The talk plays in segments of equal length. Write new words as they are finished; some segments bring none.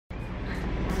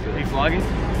vlogging?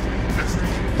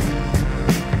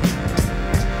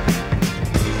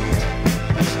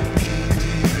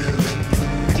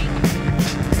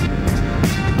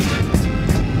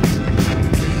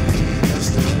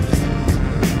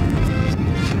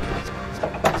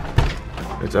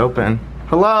 It's open.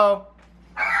 Hello?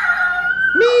 Mia!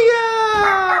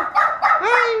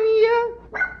 Hi, Mia!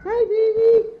 Hi,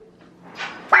 baby!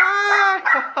 Hi!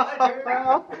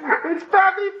 It's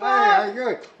Pappy Pop! How you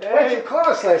doing? Why did you call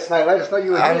us last night? I just thought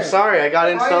you were I'm here. sorry, I got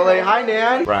in so late. Hi,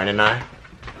 Nan! Brian and I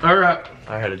are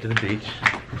headed to the beach.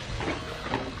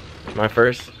 My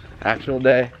first actual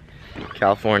day in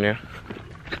California.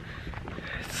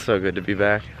 It's so good to be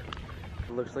back.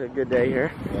 It looks like a good day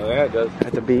here. Oh yeah, it does.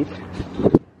 At the beach.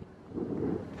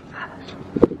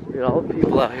 Look at all the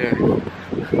people out here.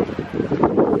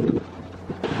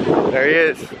 There he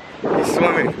is. He's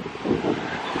swimming.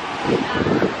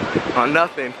 On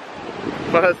nothing.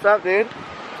 What's up, dude?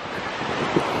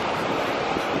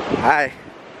 Hi.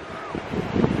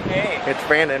 Hey. It's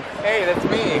Brandon. Hey, that's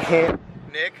me.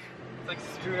 Nick. It's like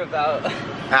screwed about.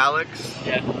 Alex.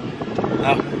 Yeah.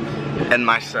 And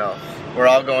myself. We're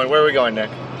all going. Where are we going, Nick?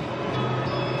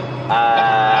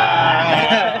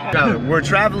 We're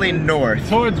traveling north.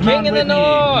 Towards Mount Whitney.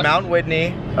 Mount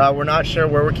Whitney. We're not sure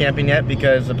where we're camping yet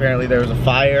because apparently there was a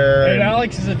fire. Hey,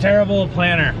 Alex is a terrible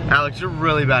planner. Alex, you're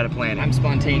really bad at planning. I'm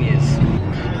spontaneous.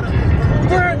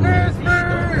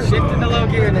 Shift into low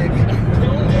gear, Nick.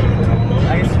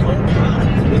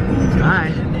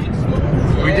 Hi.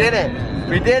 We did it.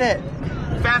 We did it.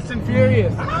 Fast and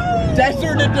Furious.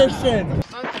 Desert edition.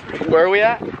 Where are we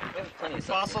at?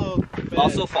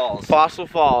 Fossil Falls. Fossil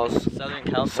Falls.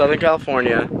 Southern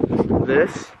California.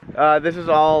 This is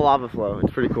all lava flow.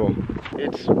 It's pretty cool.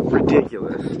 It's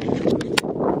ridiculous.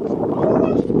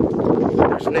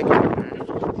 There's Nick.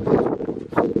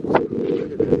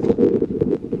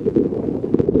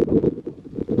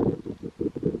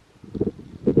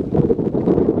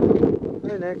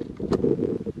 Hey, Nick.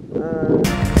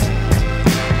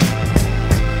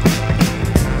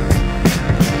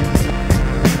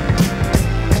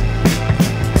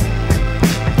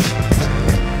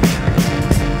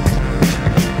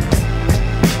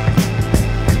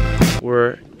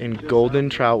 We're in Golden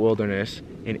Trout Wilderness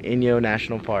in Inyo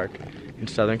National Park in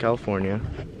Southern California.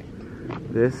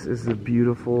 This is the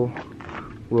beautiful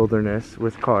wilderness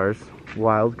with cars,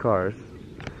 wild cars,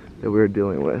 that we're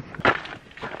dealing with.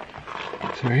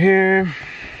 So we're here.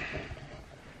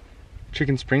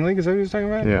 Chicken Spring Lake, is that what he was talking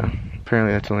about? Yeah,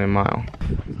 apparently that's only a mile.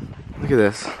 Look at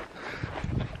this.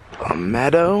 A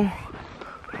meadow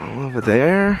all over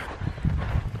there.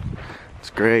 It's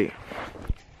great.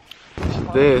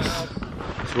 This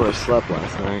is where I slept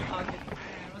last night.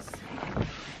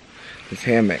 This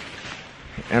hammock.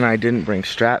 And I didn't bring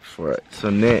straps for it. So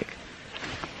Nick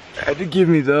had to give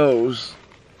me those.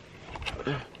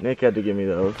 Nick had to give me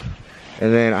those.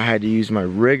 And then I had to use my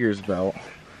rigger's belt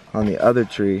on the other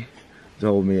tree to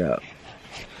hold me up.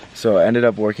 So it ended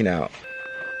up working out.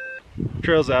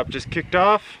 Trails app just kicked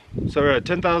off. So we're at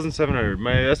 10,700.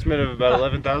 My estimate of about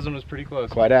 11,000 was pretty close.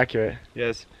 Quite accurate.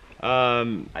 Yes.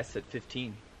 I said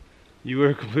 15. You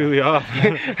were completely off.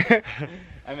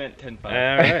 I meant 10.5.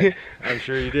 Alright. I'm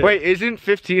sure you did. Wait, isn't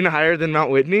 15 higher than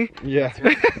Mount Whitney? Yeah.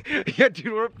 Yeah,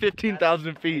 dude, we're at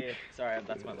 15,000 feet. Hey, sorry,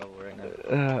 that's my level right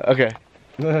now. Okay.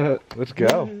 Let's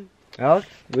go. Alex,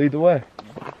 lead the way.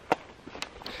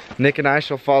 Nick and I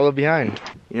shall follow behind.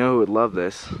 You know who would love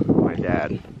this? My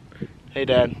dad. Hey,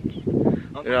 Dad.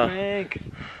 Uncle Yeah. Frank.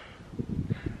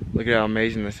 Look at how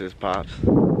amazing this is, Pops.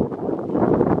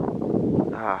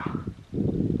 Ah.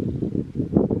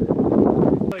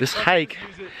 This hike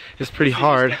is pretty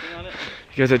hard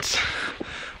because it's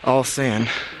all sand.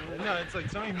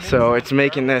 So it's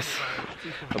making this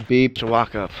a beep to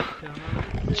walk up.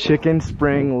 Chicken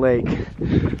Spring Lake.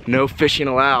 No fishing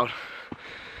allowed.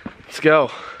 Let's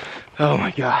go. Oh my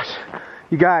gosh.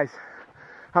 You guys,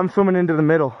 I'm swimming into the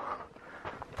middle.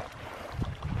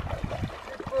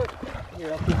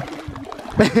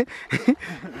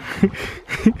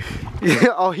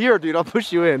 Yeah, I'll hear, dude. I'll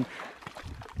push you in.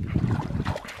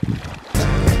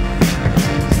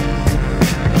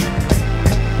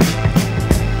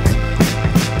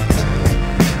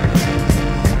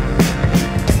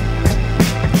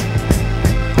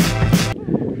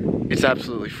 It's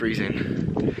absolutely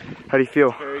freezing. How do you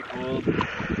feel? Very cool.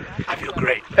 I feel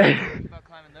great. About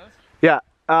climbing those? Yeah.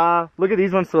 Look at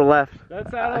these ones to the left.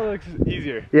 That saddle looks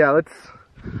easier. Yeah, let's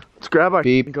grab our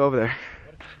beep and go over there.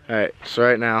 Alright, so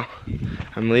right now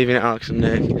I'm leaving Alex and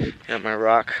Nick at my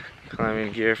rock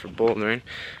climbing gear for bouldering,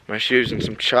 my shoes and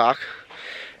some chalk,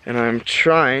 and I'm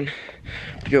trying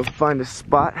to go find a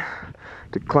spot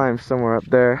to climb somewhere up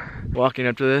there. Walking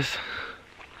up to this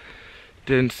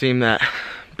didn't seem that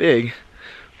big,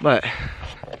 but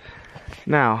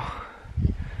now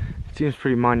it seems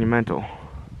pretty monumental.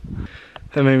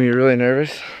 That made me really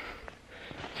nervous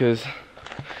because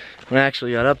when I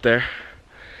actually got up there,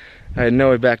 I had no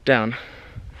way back down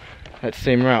that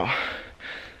same route.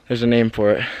 There's a name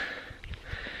for it.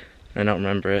 I don't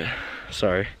remember it.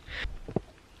 Sorry.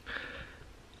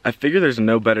 I figure there's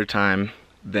no better time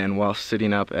than while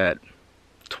sitting up at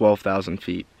 12,000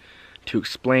 feet to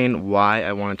explain why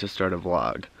I wanted to start a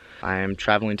vlog. I am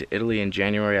traveling to Italy in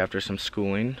January after some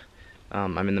schooling.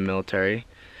 I'm in the military.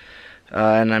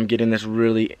 And I'm getting this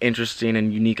really interesting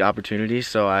and unique opportunity,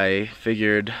 so I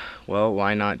figured, well,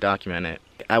 why not document it?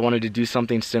 I wanted to do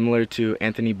something similar to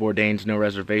Anthony Bourdain's No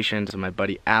Reservations, and my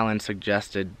buddy Alan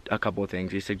suggested a couple of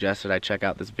things. He suggested I check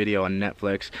out this video on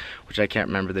Netflix, which I can't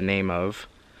remember the name of,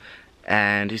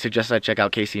 and he suggested I check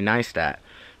out Casey Neistat.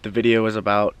 The video was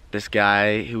about this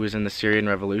guy who was in the Syrian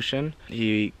Revolution.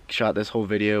 He shot this whole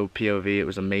video POV. It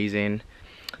was amazing.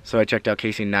 So I checked out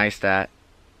Casey Neistat.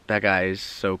 That guy is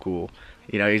so cool.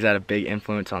 You know, he's had a big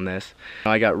influence on this.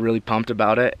 I got really pumped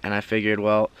about it, and I figured,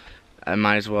 well, I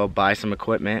might as well buy some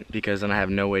equipment because then I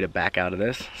have no way to back out of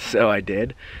this. So I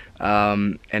did.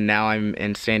 And now I'm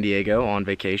in San Diego on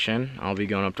vacation. I'll be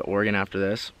going up to Oregon after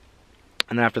this.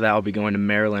 And then after that, I'll be going to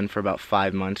Maryland for about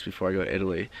 5 months before I go to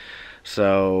Italy.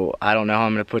 So I don't know how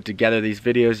I'm going to put together these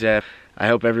videos yet. I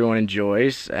hope everyone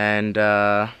enjoys, and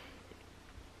it's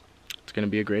going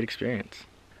to be a great experience.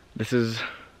 This is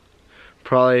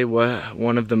probably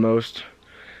one of the most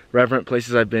reverent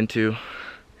places I've been to,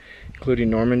 including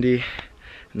Normandy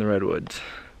and the Redwoods.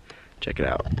 Check it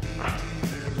out.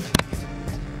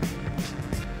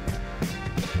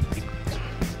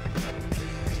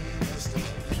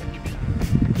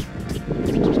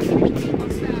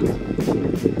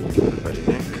 Buddy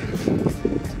Nick,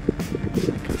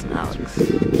 cousin Alex.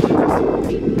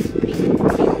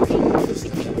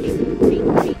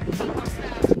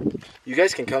 You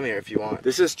guys can come here if you want.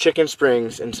 This is Chicken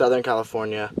Springs in Southern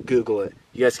California. Google it.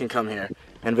 You guys can come here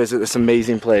and visit this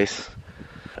amazing place.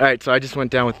 Alright, so I just went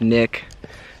down with Nick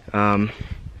from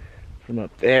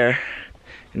up there,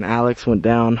 and Alex went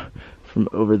down from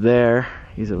over there.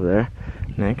 He's over there.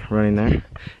 Nick running there.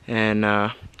 And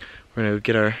we're gonna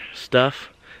get our stuff,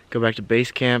 go back to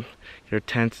base camp, get our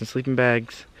tents and sleeping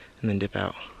bags, and then dip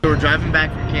out. So we're driving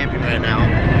back from camping right now,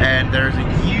 and there's a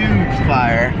huge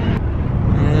fire.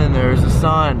 And there's the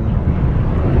sun.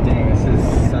 Dang, this is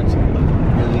such a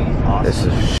really awesome. This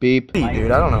is beep. Hey,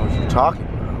 dude, I don't know what you're talking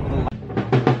about.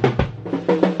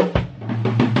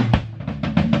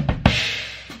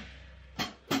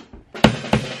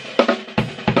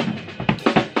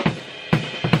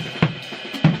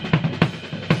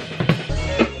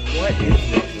 What is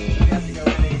this? You have to go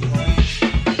in anymore.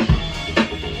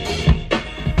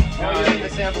 Oh, you mean the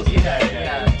samples he had?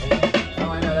 Yeah. Oh,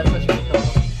 I know. That's what you're called.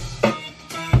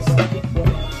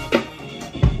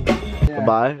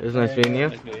 Bye. It was nice meeting you.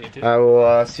 Nice meeting you too. I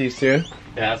will see you soon.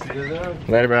 Yeah, see you soon.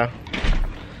 Later, bro.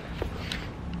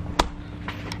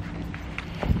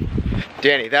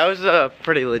 Danny, that was a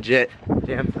pretty legit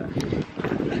jam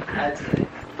fest.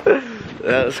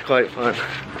 That was quite fun.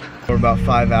 We're about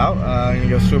 5 out. I'm gonna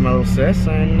go swim my little sis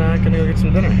and gonna go get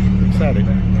some dinner. I'm excited.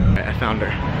 Right, I found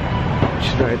her.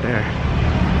 She's right there.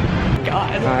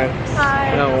 God. Hi.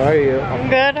 Hi. How are you? I'm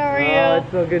good, how are you? Oh,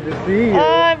 it's so good to see you.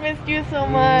 Oh, I missed you so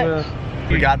much.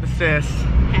 We got the sis.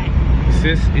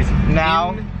 Sis is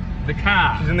Now, in the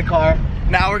car. she's in the car.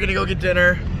 Now we're gonna go get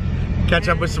dinner, catch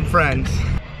up with some friends.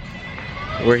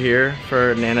 We're here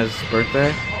for Nana's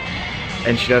birthday,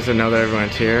 and she doesn't know that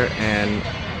everyone's here, and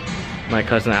my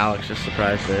cousin Alex just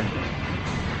surprised her.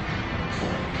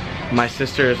 My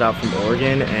sister is out from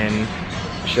Oregon, and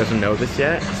she doesn't know this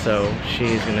yet, so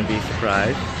she's gonna be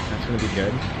surprised. That's gonna be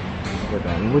good.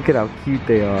 Look at how cute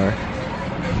they are.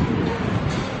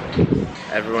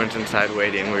 Everyone's inside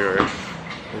waiting. We were a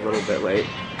little bit late.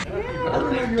 I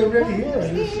don't know you're already here.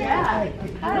 Yeah.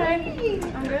 Hi.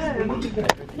 I'm good.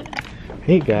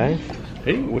 Hey guys.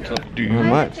 Hey, what's up, dude? Not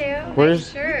much. Matthew.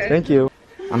 Where's? Sure. Thank you.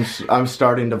 I'm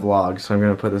starting to vlog, so I'm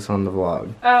gonna put this on the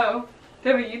vlog. Oh, do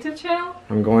you have a YouTube channel?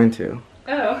 I'm going to.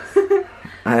 Oh.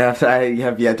 I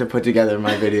have yet to put together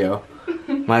my video,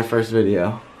 my first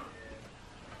video.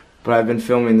 But I've been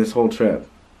filming this whole trip.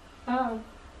 Oh.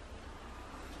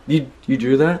 You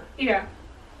drew that? Yeah.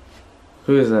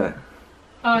 Who is that?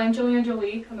 Angelina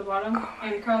Jolie on the bottom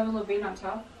and Cara Delevingne on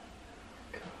top.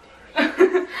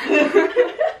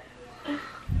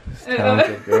 This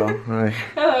talented girl. Hi.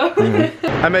 Oh.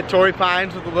 I'm at Torrey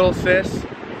Pines with the little sis.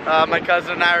 My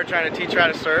cousin and I were trying to teach her how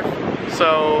to surf,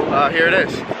 so here it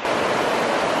is.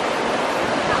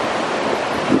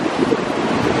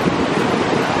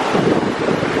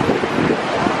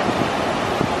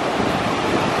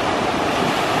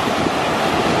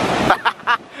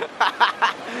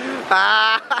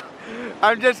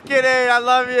 I'm just kidding, I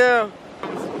love you.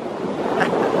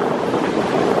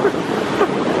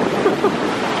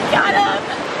 Got him!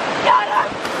 Got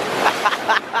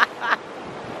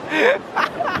him!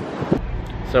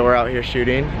 So we're out here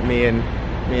shooting, me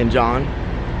and John.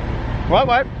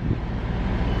 What?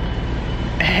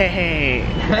 Hey.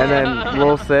 And then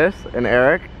little sis and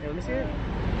Eric. Hey, let me see it.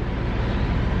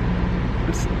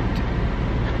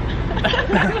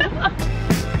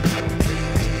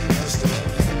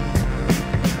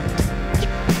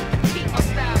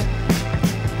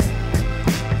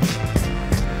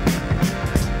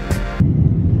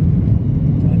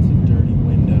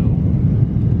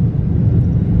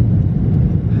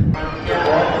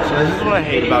 This is what I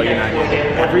hate about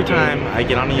United. Every time I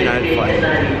get on a United flight,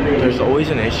 there's always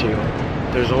an issue.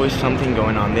 There's always something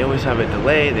going on. They always have a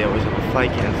delay, they always have a flight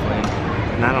canceling,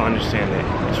 and I don't understand it.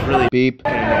 It's really beep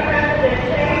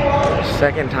annoying.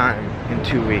 Second time in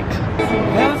 2 weeks.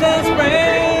 There was a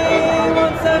spring,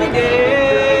 one sunny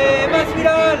day, my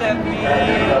sweetheart left me,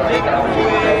 taken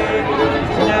away.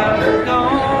 Now she's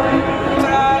gone, but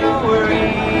I don't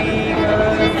worry,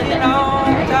 'cause I'm sitting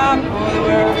on top of the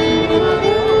world.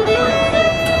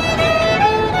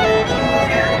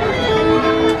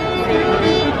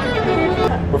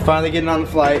 We're finally getting on the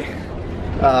flight.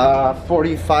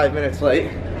 45 minutes late,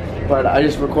 but I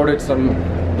just recorded some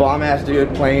bomb-ass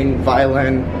dude playing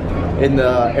violin in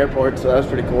the airport, so that was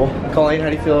pretty cool. Colleen, how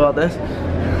do you feel about this?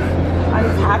 I'm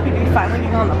just happy to be finally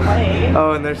getting on the plane.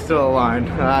 Oh, and there's still a line.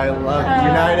 I love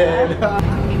United.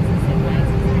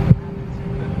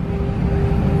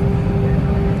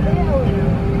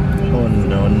 Oh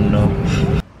no, no.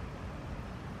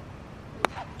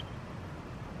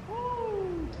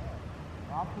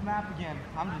 Off the map again.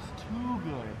 I'm just too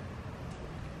good.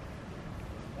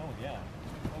 Oh yeah.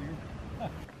 Oh, you're.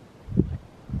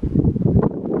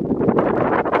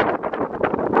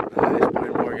 Hi, it's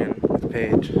Brian Morgan with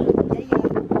Paige. And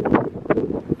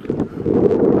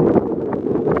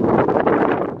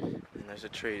there's a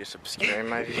tree just obscuring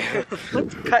my view.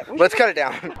 Let's cut it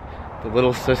down. The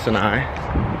little sis and I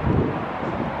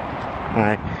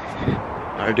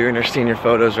are doing our senior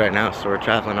photos right now, so we're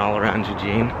traveling all around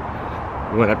Eugene.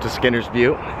 We went up to Skinner's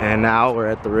Butte, and now we're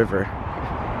at the river,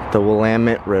 the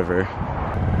Willamette River.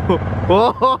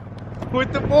 Whoa,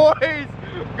 with the boys,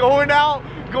 going out,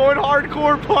 going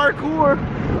hardcore parkour.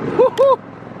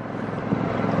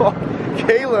 Oh,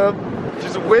 Caleb,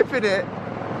 just whipping it.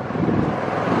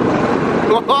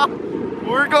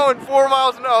 We're going 4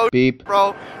 miles an hour. Beep.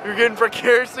 Bro, you're getting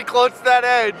precariously close to that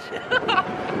edge.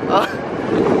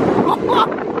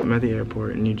 I'm at the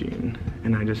airport in Eugene,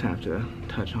 and I just have to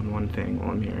touch on one thing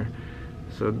while I'm here.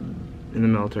 So in the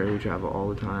military, we travel all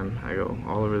the time. I go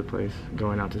all over the place,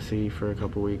 going out to sea for a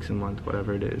couple weeks, a month,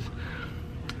 whatever it is.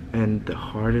 And the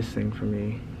hardest thing for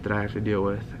me that I have to deal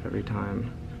with every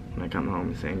time when I come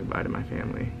home is saying goodbye to my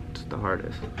family. It's the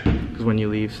hardest. Because when you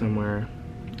leave somewhere,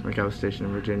 like I was stationed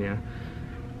in Virginia,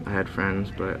 I had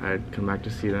friends, but I'd come back to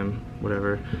see them,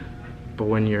 whatever. But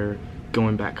when you're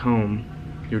going back home,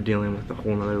 you're dealing with a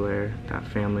whole nother layer. That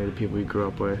family, the people you grew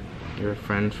up with, your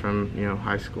friends from, you know,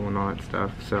 high school and all that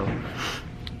stuff. So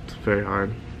it's very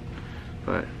hard,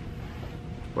 but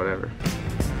whatever.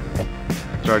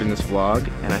 Starting this vlog,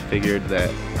 and I figured that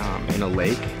in a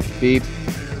lake, beep.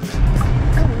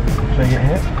 Should I get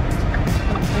hit?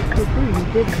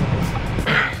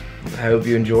 I hope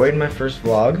you enjoyed my first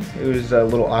vlog. It was a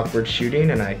little awkward shooting,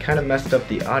 and I kind of messed up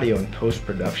the audio in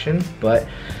post-production, but it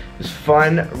was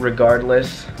fun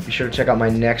regardless. Be sure to check out my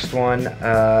next one,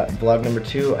 vlog number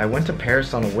 2. I went to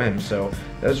Paris on a whim, so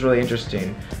that was really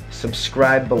interesting.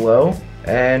 Subscribe below,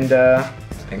 and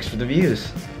thanks for the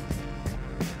views.